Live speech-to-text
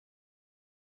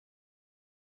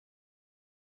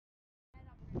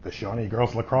The Shawnee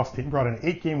girls lacrosse team brought an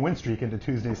 8-game win streak into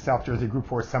Tuesday's South Jersey Group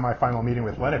 4 semifinal meeting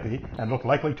with Lenape and looked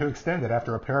likely to extend it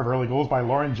after a pair of early goals by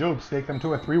Lauren Job staked them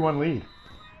to a 3-1 lead.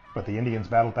 But the Indians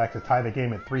battled back to tie the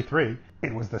game at 3-3.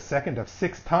 It was the second of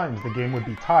 6 times the game would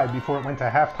be tied before it went to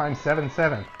halftime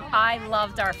 7-7. I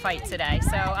loved our fight today,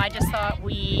 so I just thought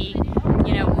we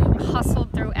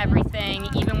hustled through everything.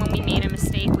 Even when we made a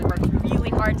mistake, we worked really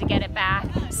hard to get it back.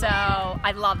 So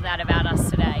I love that about us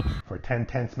today. For 10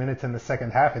 tense minutes in the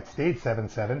second half, it stayed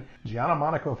 7-7. Gianna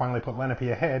Monaco finally put Lenape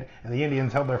ahead, and the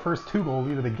Indians held their first 2-goal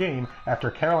lead of the game after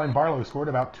Caroline Barlow scored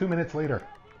about 2 minutes later.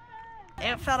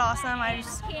 It felt awesome. I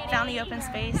just found the open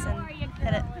space and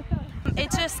hit it.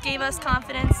 It just gave us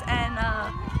confidence and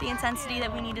the intensity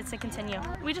that we needed to continue.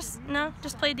 We just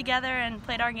played together and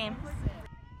played our game.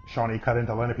 Shawnee cut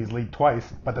into Lenape's lead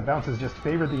twice, but the bounces just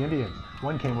favored the Indians.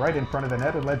 One came right in front of the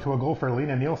net and led to a goal for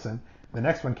Lena Nielsen. The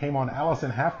next one came on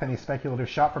Allison Halfpenny's speculative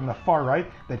shot from the far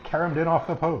right that caromed in off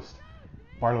the post.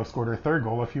 Barlow scored her third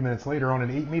goal a few minutes later on an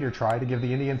 8-meter try to give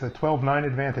the Indians a 12-9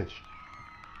 advantage.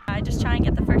 I just try and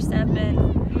get the first step and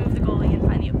move the goalie and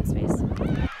find the open space.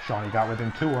 Shawnee got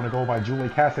within 2 on a goal by Julie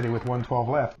Cassidy with 1:12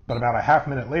 left, but about a half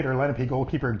minute later, Lenape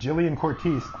goalkeeper Jillian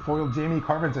Cortese foiled Jamie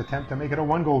Carvin's attempt to make it a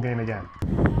 1-goal game again.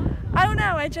 I don't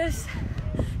know, I just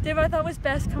did what I thought was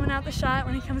best coming out the shot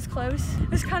when he comes close. It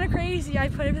was kind of crazy. I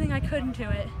put everything I could into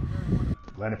it.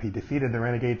 Lenape defeated the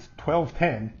Renegades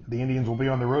 12-10. The Indians will be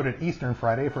on the road at Eastern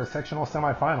Friday for a sectional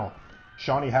semifinal.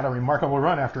 Shawnee had a remarkable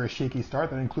run after a shaky start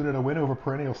that included a win over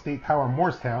perennial state power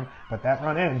Morristown, but that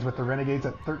run ends with the Renegades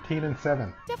at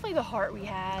 13-7. Definitely the heart we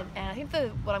had, and I think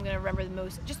what I'm going to remember the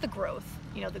most, just the growth.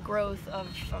 The growth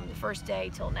from the first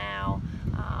day till now,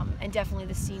 and definitely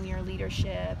the senior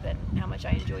leadership and how much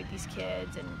I enjoyed these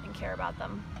kids and care about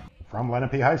them. From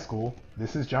Lenape High School,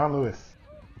 this is John Lewis.